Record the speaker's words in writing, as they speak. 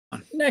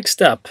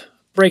next up,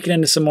 breaking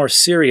into some more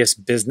serious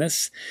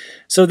business.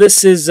 So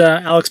this is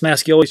Alex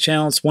Mascioli's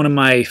channel. It's one of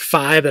my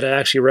 5 that I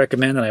actually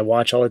recommend that I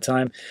watch all the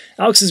time.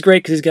 Alex is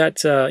great because he's got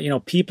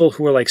people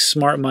who are like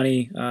smart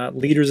money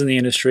leaders in the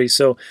industry.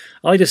 So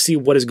I like to see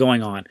what is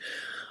going on.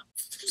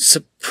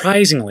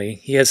 Surprisingly,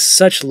 he has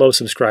such low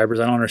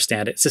subscribers. I don't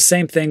understand it. It's the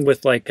same thing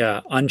with like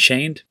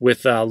Unchained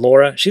with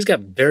Laura. She's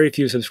got very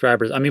few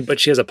subscribers. I mean, but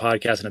she has a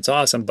podcast and it's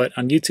awesome. But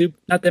on YouTube,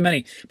 not that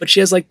many. But she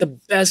has like the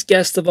best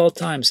guest of all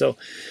time. So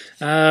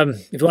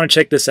if you want to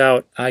check this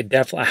out, I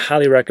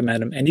highly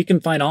recommend him. And you can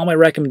find all my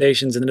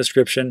recommendations in the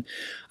description.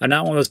 I'm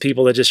not one of those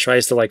people that just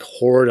tries to like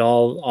hoard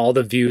all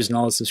the views and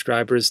all the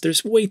subscribers.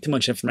 There's way too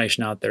much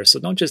information out there. So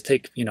don't just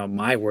take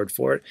my word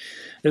for it.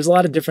 There's a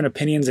lot of different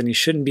opinions, and you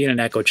shouldn't be in an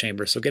echo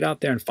chamber. So get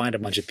out there and find a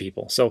bunch of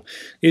people. So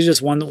he's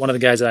just one of the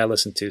guys that I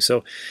listen to.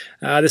 So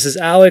this is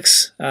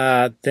Alex.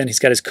 Then he's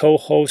got his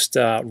co-host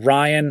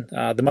Ryan,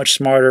 the much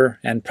smarter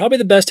and probably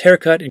the best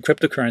haircut in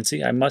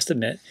cryptocurrency, I must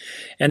admit.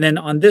 And then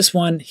on this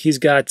one, he's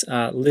got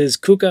Liz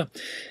Kuka.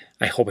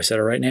 I hope I said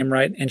her name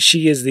right. And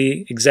she is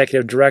the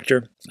executive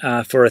director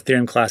for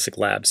Ethereum Classic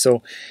Labs.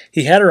 So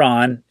he had her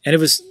on, and it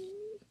was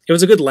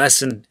a good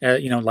lesson,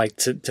 like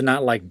to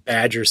not like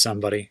badger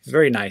somebody.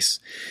 Very nice.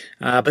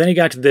 But then he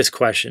got to this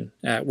question,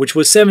 which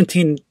was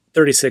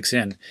 1736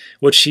 in,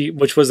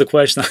 which was the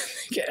question I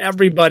think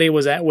everybody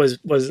was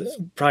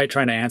probably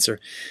trying to answer,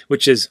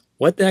 which is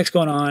what the heck's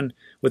going on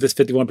with this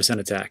 51%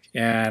 attack?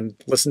 And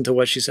listen to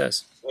what she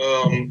says.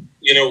 One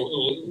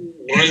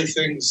of the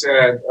things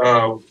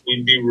that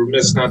we'd be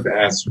remiss not to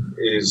ask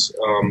is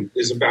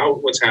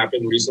about what's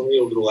happened recently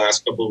over the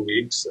last couple of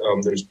weeks.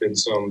 There's been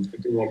some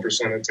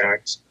 51%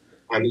 attacks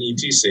on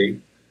ETC,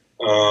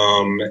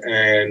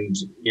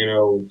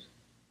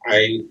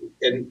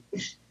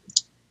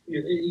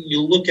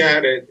 you look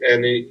at it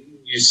and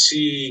you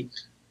see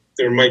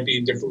there might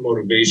be different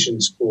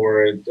motivations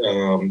for it.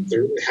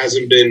 There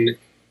hasn't been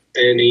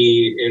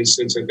any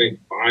instance. I think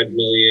 5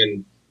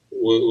 million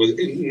was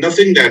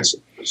nothing that's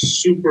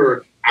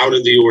super out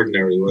of the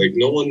ordinary. Like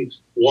no one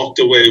walked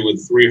away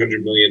with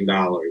 $300 million.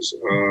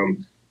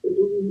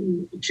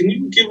 Can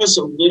you give us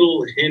a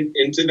little hint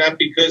into that?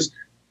 Because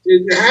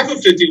have a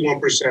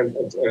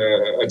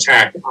 51%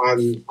 attack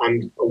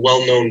on a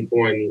well-known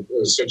coin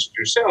such as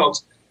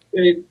yourselves,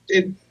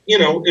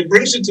 it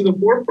brings it to the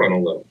forefront a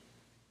little.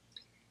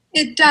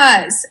 It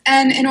does.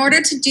 And in order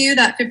to do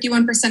that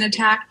 51%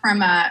 attack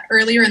from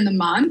earlier in the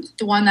month,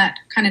 the one that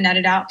kind of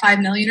netted out 5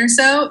 million or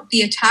so,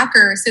 the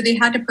attacker, so they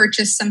had to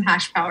purchase some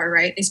hash power,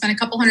 right? They spent a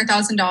couple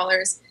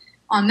 $100,000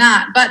 on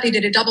that, but they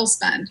did a double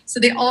spend. So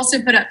they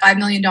also put up $5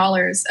 million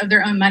of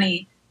their own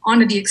money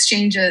onto the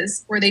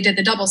exchanges where they did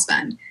the double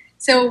spend.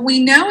 So we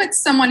know it's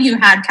someone who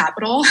had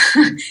capital.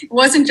 It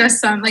wasn't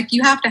just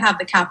you have to have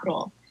the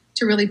capital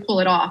to really pull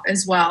it off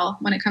as well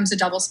when it comes to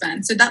double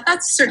spend. So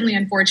that's certainly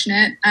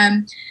unfortunate.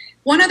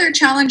 One other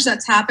challenge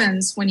that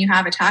happens when you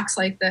have attacks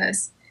like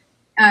this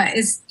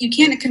is you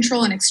can't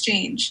control an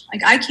exchange.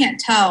 Like I can't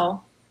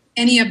tell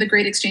any of the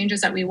great exchanges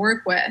that we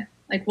work with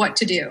like what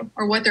to do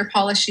or what their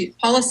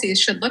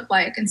policies should look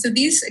like. And so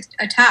these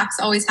attacks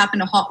always happen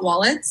to hot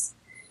wallets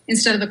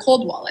instead of the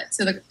cold wallet.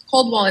 So the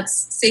cold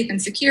wallet's safe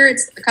and secure.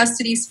 It's the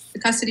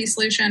custody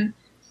solution.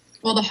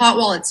 Well, the hot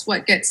wallet's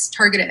what gets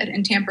targeted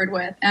and tampered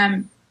with.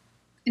 And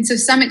so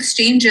some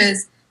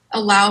exchanges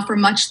allow for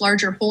much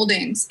larger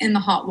holdings in the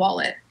hot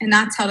wallet. And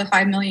that's how the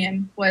 5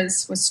 million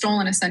was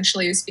stolen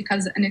essentially, is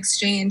because an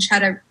exchange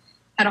had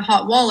a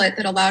hot wallet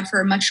that allowed for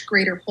a much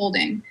greater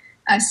holding.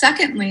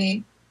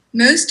 Secondly,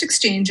 most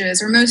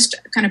exchanges or most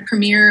kind of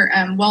premier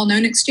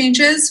well-known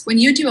exchanges, when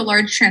you do a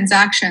large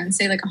transaction,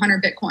 say like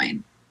 100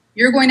 Bitcoin,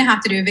 you're going to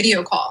have to do a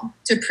video call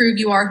to prove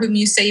you are whom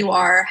you say you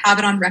are, have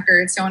it on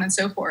record, so on and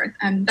so forth.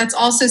 And that's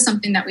also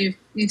something that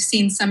we've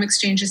seen some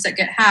exchanges that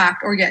get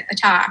hacked or get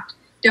attacked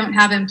don't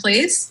have in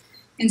place.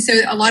 And so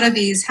a lot of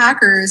these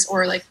hackers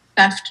or like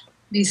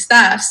these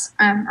thefts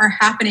are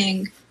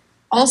happening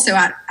also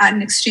at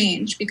an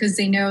exchange because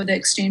they know the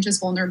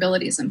exchange's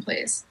vulnerabilities in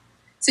place.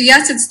 So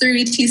yes, it's through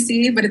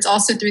ETC, but it's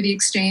also through the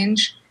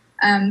exchange.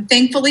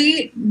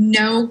 Thankfully,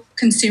 no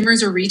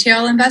consumers or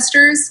retail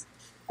investors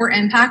were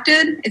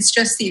impacted. It's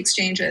just the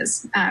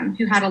exchanges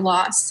who had a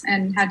loss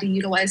and had to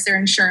utilize their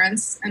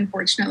insurance,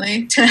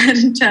 unfortunately,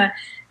 to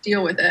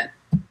deal with it.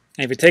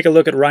 And if you take a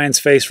look at Ryan's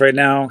face right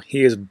now,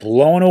 he is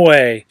blown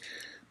away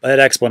by that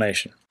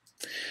explanation.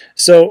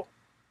 So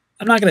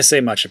I'm not going to say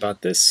much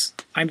about this.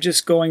 I'm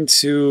just going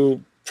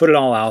to put it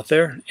all out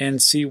there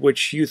and see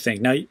what you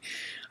think. Now,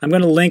 I'm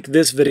going to link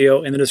this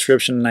video in the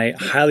description, and I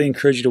highly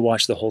encourage you to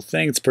watch the whole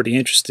thing. It's pretty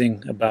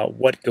interesting about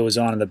what goes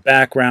on in the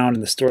background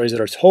and the stories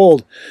that are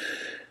told.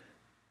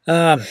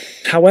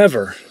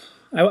 However,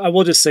 I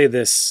will just say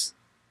this.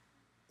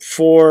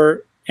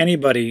 For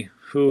anybody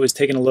who is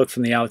taking a look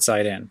from the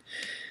outside in,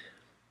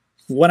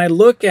 when I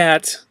look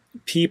at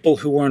people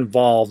who were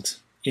involved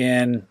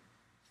in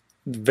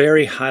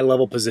very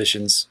high-level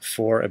positions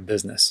for a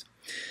business,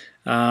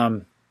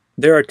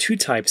 there are 2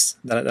 types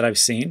that I've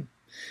seen,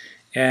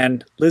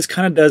 and Liz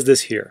kind of does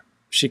this here.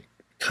 She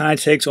kind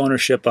of takes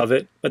ownership of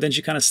it, but then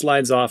she kind of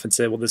slides off and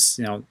said, well, this,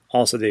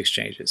 also the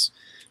exchanges.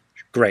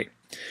 Great.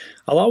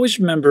 I'll always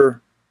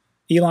remember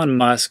Elon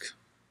Musk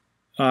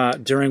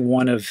during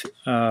one of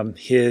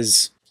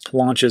his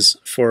launches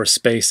for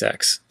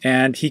SpaceX,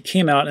 and he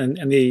came out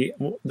and the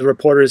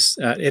reporters,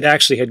 it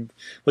actually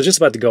was just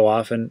about to go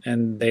off,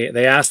 and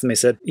they asked him, they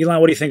said,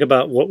 Elon, what do you think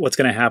about what's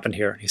going to happen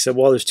here? He said,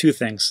 well, there's two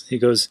things. He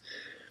goes,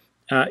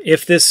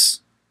 if this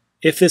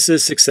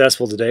is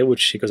successful today,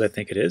 which he goes, I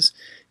think it is,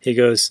 he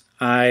goes,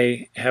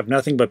 I have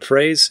nothing but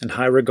praise and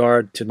high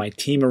regard to my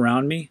team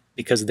around me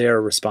because they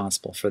are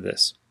responsible for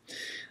this.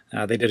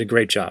 They did a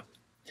great job.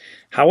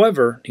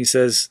 However, he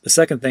says, the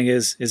second thing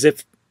is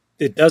if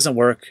it doesn't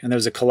work and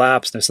there's a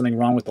collapse and there's something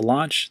wrong with the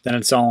launch, then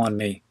it's all on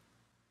me,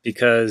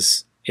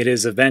 because it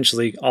is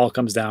eventually all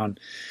comes down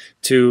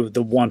to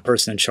the one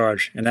person in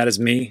charge, and that is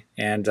me,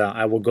 and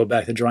I will go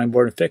back to the drawing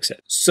board and fix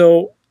it.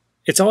 So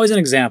it's always an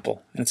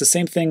example, and it's the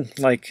same thing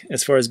like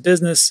as far as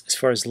business, as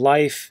far as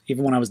life.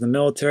 Even when I was in the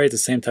military, it's the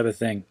same type of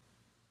thing.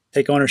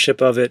 Take ownership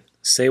of it,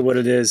 say what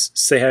it is,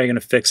 say how you're going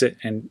to fix it,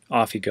 and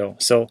off you go.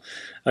 So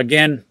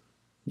again,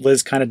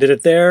 Liz kind of did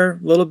it there a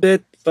little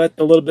bit, but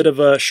a little bit of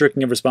a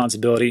shirking of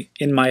responsibility,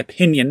 in my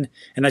opinion,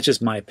 and that's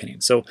just my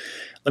opinion. So let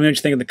me know what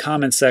you think in the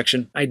comments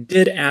section. I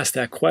did ask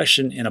that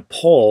question in a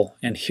poll,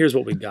 and here's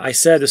what we got. I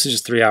said, this is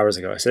just 3 hours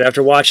ago, I said,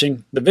 after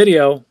watching the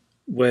video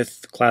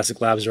with Classic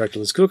Labs director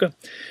Liz Kuka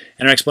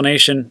and her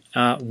explanation,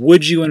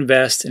 would you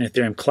invest in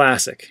Ethereum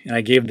Classic? And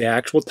I gave the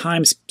actual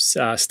time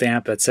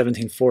stamp at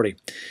 1740.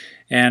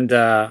 And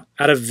out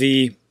of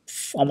the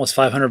almost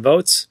 500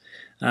 votes,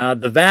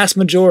 the vast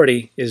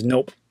majority is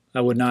nope,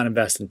 I would not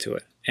invest into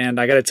it.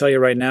 And I got to tell you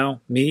right now,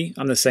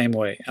 I'm the same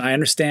way. And I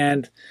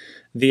understand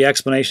the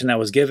explanation that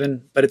was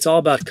given, but it's all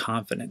about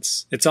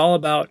confidence. It's all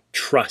about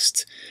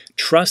trust.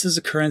 Trust is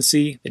a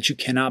currency that you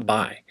cannot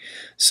buy.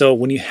 So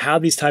when you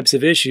have these types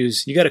of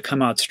issues, you got to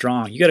come out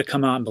strong. You got to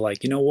come out and be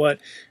like, you know what?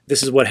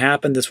 This is what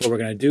happened. This is what we're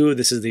going to do.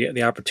 This is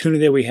the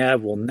opportunity that we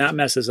have. We'll not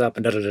mess this up,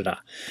 and da-da-da-da.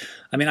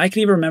 I mean, I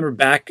can even remember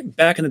back in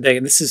the day,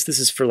 and this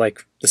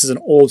is an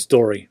old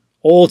story.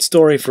 Old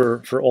story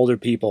for older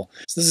people.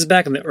 So this is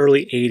back in the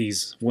early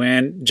 80s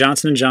when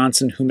Johnson &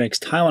 Johnson, who makes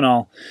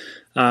Tylenol,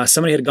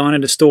 somebody had gone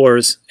into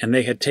stores and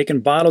they had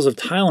taken bottles of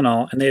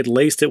Tylenol and they had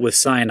laced it with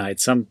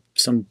cyanide, some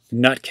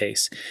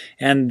nutcase,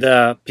 and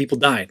people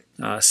died.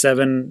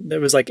 There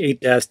was like 8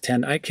 deaths,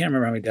 10, I can't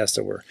remember how many deaths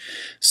there were.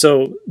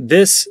 So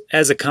this,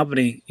 as a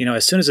company,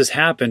 as soon as this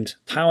happened,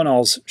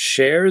 Tylenol's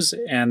shares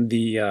and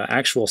the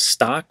actual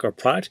stock or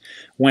product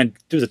went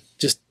through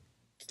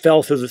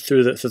fell through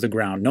the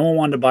ground. No one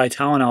wanted to buy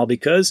Tylenol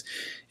because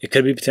it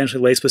could be potentially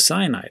laced with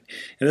cyanide.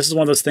 And this is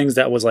one of those things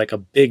that was like a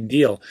big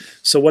deal.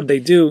 So what did they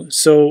do?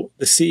 So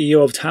the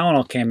CEO of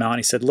Tylenol came out and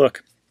he said,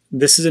 look,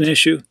 this is an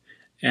issue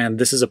and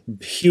this is a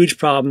huge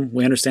problem.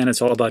 We understand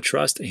it's all about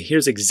trust. And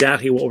here's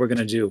exactly what we're going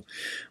to do.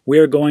 We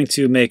are going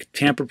to make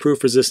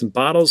tamper-proof resistant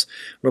bottles.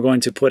 We're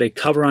going to put a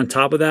cover on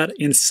top of that.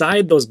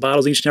 Inside those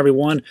bottles, each and every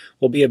one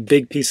will be a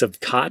big piece of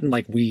cotton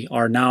like we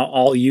are now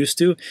all used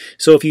to.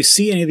 So if you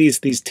see any of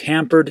these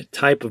tampered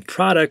type of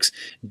products,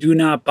 do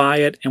not buy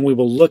it, and we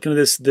will look into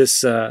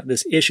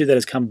this issue that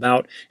has come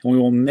about, and we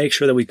will make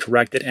sure that we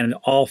correct it, and it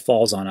all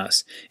falls on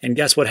us. And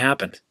guess what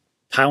happened?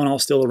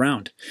 Tylenol's still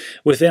around.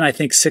 Within, I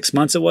think, 6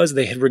 months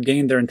they had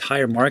regained their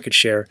entire market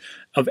share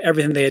of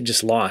everything they had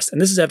just lost.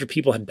 And this is after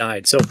people had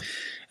died. So,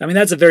 I mean,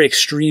 that's a very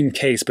extreme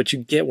case, but you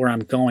get where I'm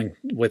going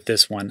with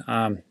this one.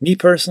 Me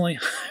personally,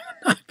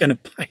 I'm not going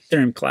to buy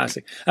Ethereum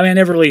Classic. I mean, I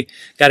never really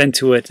got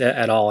into it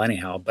at all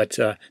anyhow. But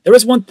there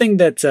was one thing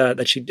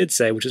that she did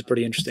say, which is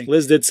pretty interesting.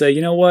 Liz did say,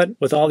 you know what?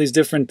 With all these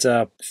different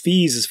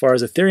fees as far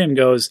as Ethereum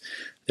goes,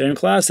 Ethereum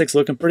Classic's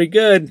looking pretty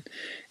good.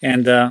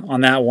 And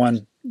on that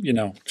one,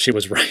 she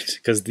was right,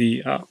 because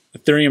the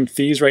Ethereum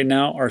fees right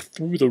now are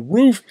through the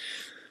roof,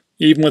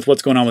 even with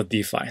what's going on with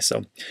DeFi. So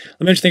let me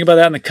know what you think about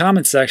that in the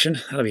comments section.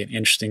 That'll be an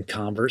interesting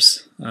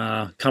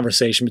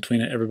conversation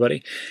between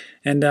everybody.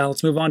 And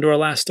let's move on to our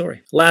last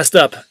story. Last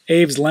up,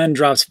 AAVE's lend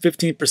drops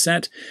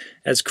 15%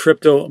 as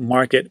crypto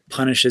market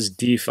punishes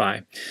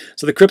DeFi.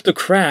 So the crypto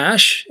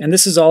crash, and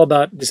this is all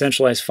about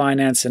decentralized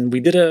finance. And we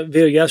did a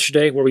video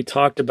yesterday where we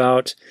talked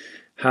about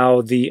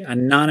how the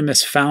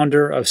anonymous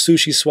founder of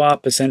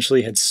SushiSwap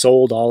essentially had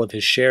sold all of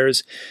his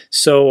shares.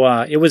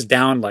 So it was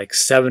down like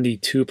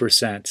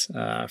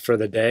 72% for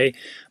the day.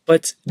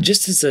 But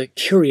just as a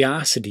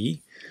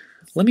curiosity,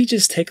 let me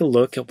just take a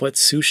look at what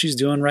Sushi's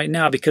doing right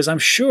now, because I'm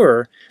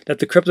sure that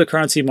the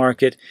cryptocurrency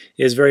market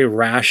is very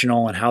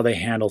rational in how they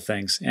handle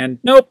things. And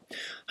nope,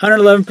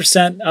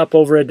 111% up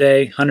over a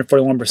day,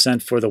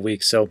 141% for the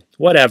week. So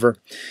whatever.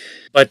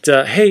 But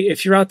hey,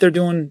 if you're out there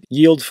doing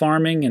yield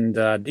farming and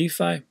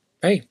DeFi,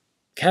 hey,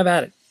 have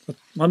at it.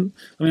 Let me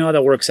know how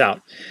that works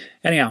out.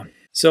 Anyhow,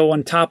 so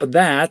on top of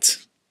that,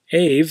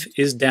 AAVE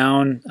is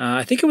down.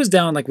 I think it was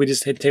down, like we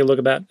just had to take a look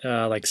about,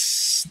 like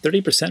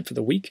 30% for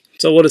the week.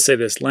 So we'll just say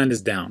this, Lend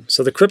is down.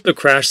 So the crypto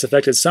crash has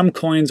affected some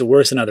coins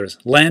worse than others.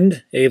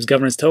 Lend, AAVE's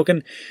governance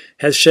token,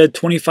 has shed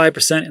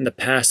 25% in the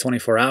past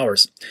 24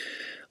 hours.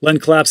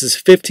 Lend collapses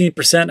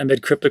 15%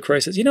 amid crypto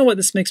crisis. You know what?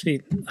 This makes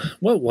me,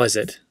 what was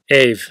it?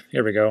 AAve,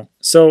 here we go.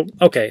 So,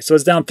 okay, so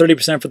it's down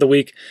 30% for the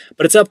week,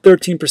 but it's up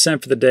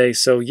 13% for the day.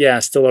 So yeah,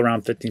 still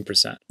around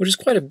 15%, which is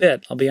quite a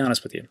bit, I'll be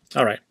honest with you.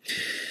 All right,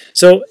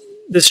 so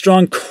this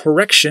strong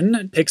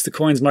correction takes the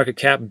coin's market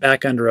cap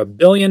back under $1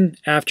 billion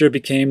after it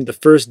became the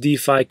first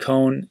DeFi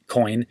coin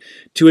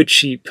to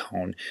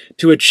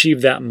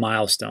achieve that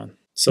milestone.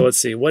 So let's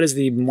see, what is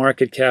the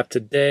market cap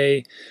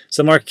today?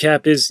 So market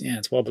cap is, yeah,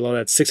 it's well below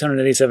that,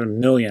 687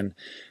 million.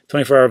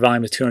 24-hour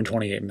volume is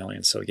 228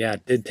 million. So yeah,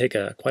 it did take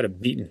quite a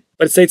beating.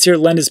 But it states here,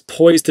 Lend is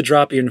poised to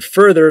drop even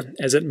further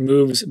as it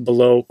moves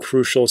below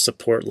crucial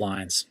support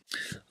lines.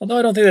 Although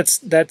I don't think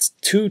that's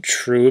too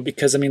true,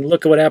 because I mean,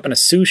 look at what happened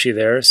to sushi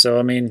there. So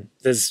I mean,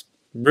 is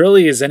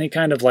any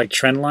kind of like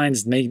trend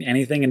lines mean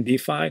anything in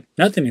DeFi?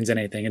 Nothing means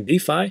anything in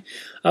DeFi.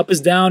 Up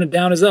is down and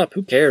down is up.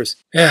 Who cares?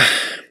 Yeah,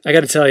 I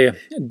got to tell you,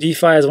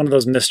 DeFi is one of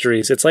those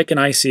mysteries. It's like an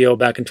ICO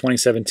back in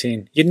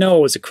 2017. You know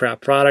it was a crap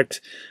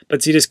product,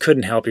 but you just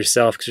couldn't help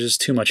yourself because there's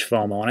just too much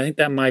FOMO. And I think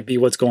that might be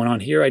what's going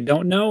on here. I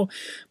don't know,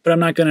 but I'm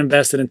not going to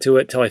invest into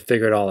it till I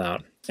figure it all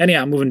out.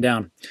 Anyhow, moving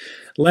down.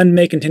 Lend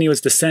may continue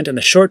its descent in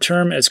the short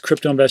term as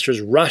crypto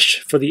investors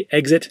rush for the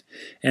exit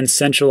and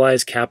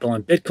centralized capital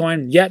in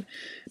Bitcoin. Yet,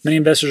 many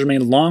investors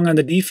remain long on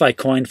the DeFi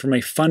coin from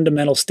a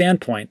fundamental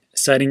standpoint,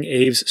 citing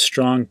AAVE's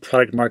strong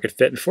product market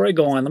fit. Before I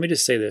go on, let me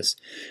just say this.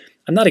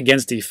 I'm not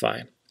against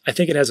DeFi. I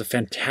think it has a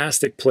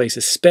fantastic place,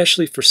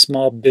 especially for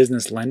small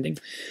business lending.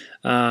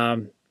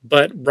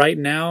 But right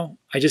now,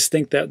 I just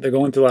think that they're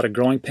going through a lot of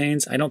growing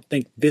pains. I don't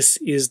think this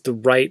is the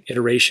right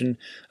iteration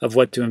of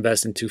what to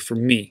invest into for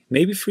me.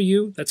 Maybe for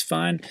you, that's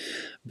fine.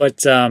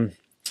 But I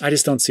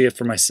just don't see it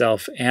for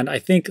myself. And I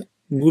think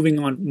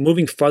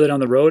moving farther down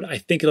the road, I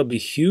think it'll be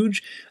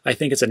huge. I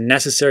think it's a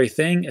necessary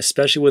thing,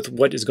 especially with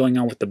what is going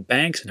on with the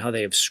banks and how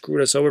they have screwed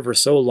us over for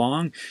so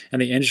long,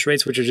 and the interest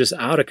rates, which are just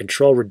out of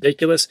control,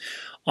 ridiculous.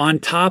 On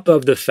top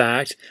of the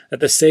fact that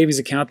the savings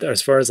account,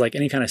 as far as like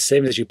any kind of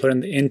savings that you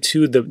put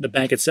into the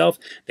bank itself,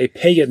 they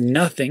pay you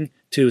nothing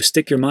to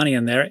stick your money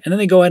in there, and then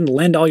they go ahead and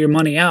lend all your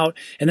money out,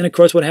 and then of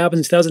course what happens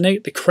in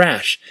 2008? They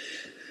crash.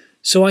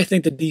 So I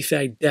think the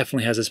DeFi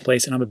definitely has its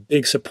place, and I'm a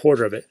big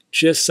supporter of it.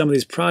 Just some of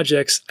these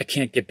projects, I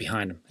can't get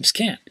behind them. I just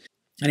can't.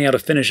 Anyhow, to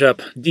finish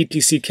up,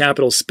 DTC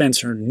Capital's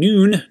Spencer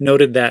Noon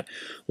noted that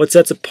what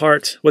sets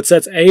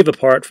AAve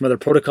apart from other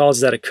protocols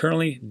is that it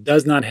currently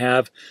does not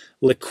have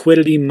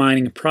liquidity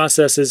mining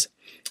processes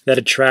that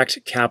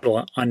attract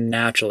capital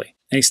unnaturally.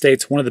 And he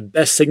states, one of the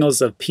best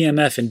signals of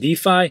PMF in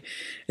DeFi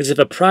is if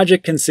a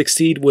project can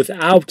succeed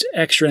without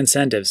extra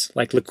incentives,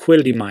 like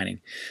liquidity mining.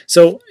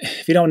 So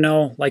if you don't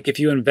know, like if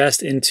you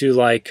invest into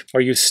like, or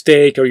you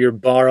stake or you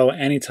borrow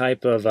any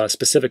type of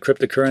specific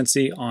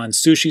cryptocurrency on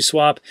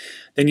SushiSwap,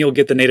 then you'll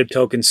get the native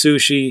token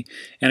sushi.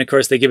 And of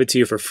course they give it to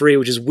you for free,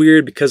 which is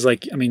weird because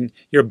like, I mean,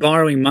 you're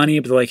borrowing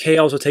money, but they're like, hey,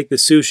 also take the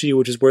sushi,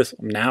 which is worth,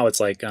 now it's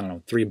like, I don't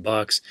know,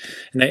 $3.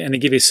 And they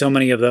give you so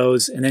many of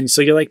those. And then,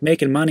 so you're like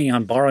making money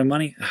on borrowing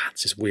money.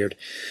 It's just weird.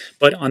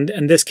 But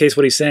in this case,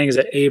 what he's saying is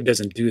that AAve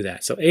doesn't do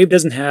that. So AAve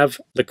doesn't have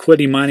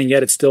liquidity mining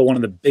yet. It's still one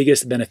of the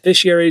biggest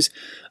beneficiaries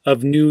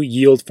of new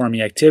yield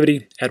farming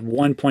activity at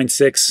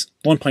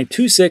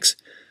 1.26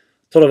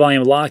 total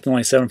volume locked and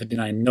only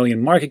 759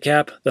 million market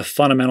cap. The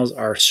fundamentals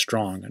are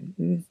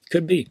strong.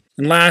 Could be.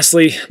 And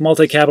lastly,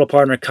 multi-capital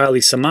partner Kylie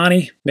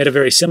Samani made a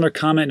very similar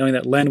comment, knowing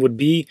that Lend would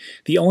be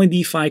the only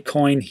DeFi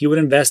coin he would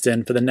invest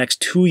in for the next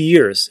 2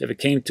 years if it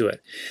came to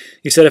it.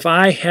 He said, if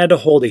I had to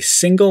hold a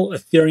single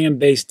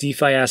Ethereum-based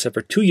DeFi asset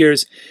for 2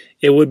 years,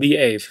 it would be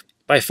AAve.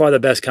 By far the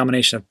best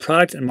combination of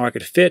product and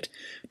market fit,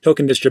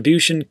 token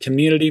distribution,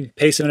 community,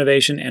 pace of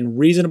innovation, and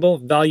reasonable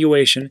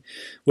valuation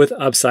with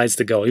upsides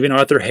to go. Even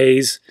Arthur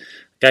Hayes,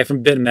 guy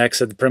from BitMEX,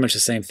 said pretty much the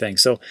same thing.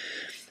 So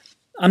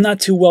I'm not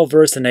too well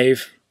versed in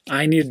AAve.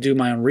 I need to do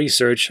my own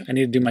research. I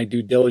need to do my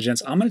due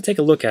diligence. I'm going to take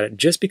a look at it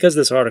just because of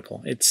this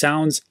article. It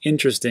sounds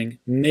interesting.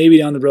 Maybe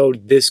down the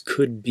road, this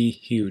could be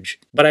huge.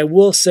 But I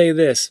will say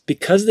this,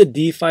 because of the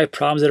DeFi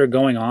problems that are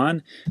going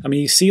on, I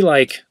mean, you see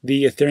like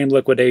the Ethereum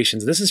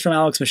liquidations. This is from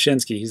Alex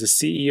Mashinsky. He's the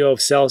CEO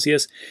of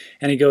Celsius.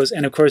 And he goes,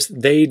 and of course,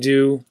 they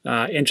do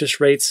interest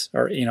rates,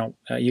 or,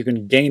 you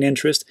can gain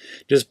interest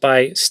just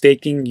by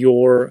staking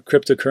your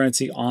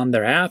cryptocurrency on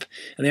their app.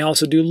 And they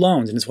also do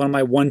loans. And it's one of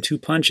my 1-2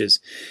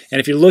 punches.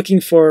 And if you're looking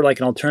for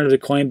like an alternative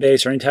to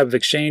Coinbase or any type of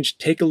exchange,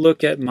 take a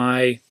look at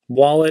my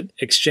wallet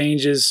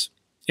exchanges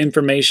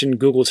information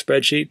Google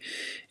spreadsheet.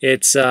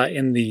 It's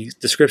in the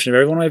description of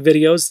every one of my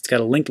videos. It's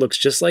got a link, looks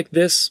just like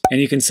this, and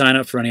you can sign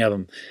up for any of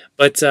them.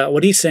 But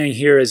what he's saying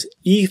here is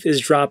ETH is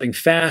dropping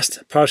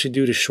fast, partially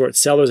due to short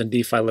sellers and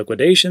DeFi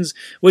liquidations,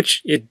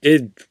 which it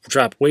did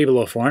drop way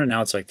below 400.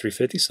 Now it's like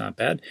 350. It's not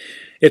bad.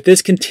 If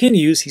this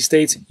continues, he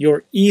states,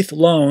 your ETH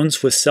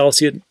loans with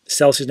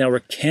Celsius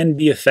Network can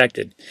be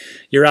affected.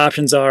 Your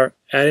options are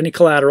add any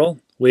collateral.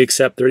 We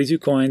accept 32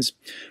 coins,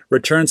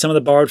 return some of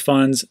the borrowed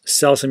funds,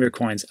 sell some of your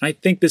coins. I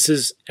think this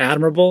is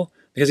admirable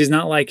because he's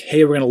not like,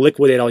 hey, we're going to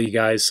liquidate all you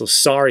guys, so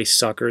sorry,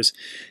 suckers.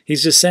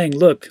 He's just saying,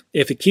 look,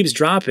 if it keeps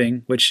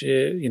dropping, which,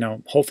 you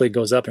know, hopefully it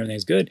goes up and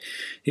everything's good,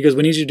 he goes,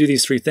 we need you to do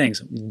these 3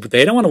 things.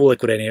 They don't want to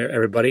liquidate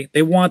everybody.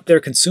 They want their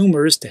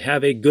consumers to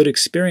have a good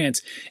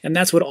experience, and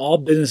that's what all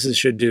businesses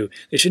should do.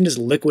 They shouldn't just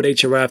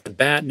liquidate you right off the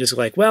bat and just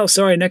like, well,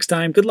 sorry, next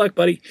time, good luck,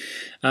 buddy.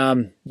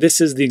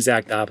 This is the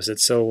exact opposite.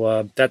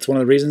 So that's one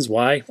of the reasons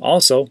why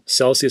also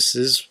Celsius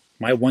is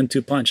my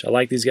 1-2 punch. I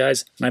like these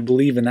guys, and I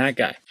believe in that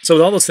guy. So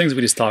with all those things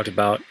we just talked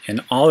about,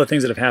 and all the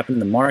things that have happened in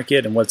the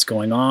market, and what's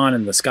going on,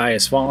 and the sky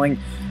is falling,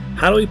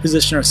 how do we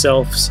position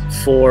ourselves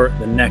for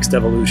the next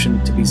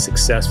evolution to be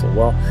successful?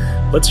 Well,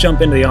 let's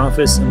jump into the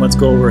office and let's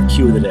go over a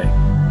Q of the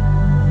day.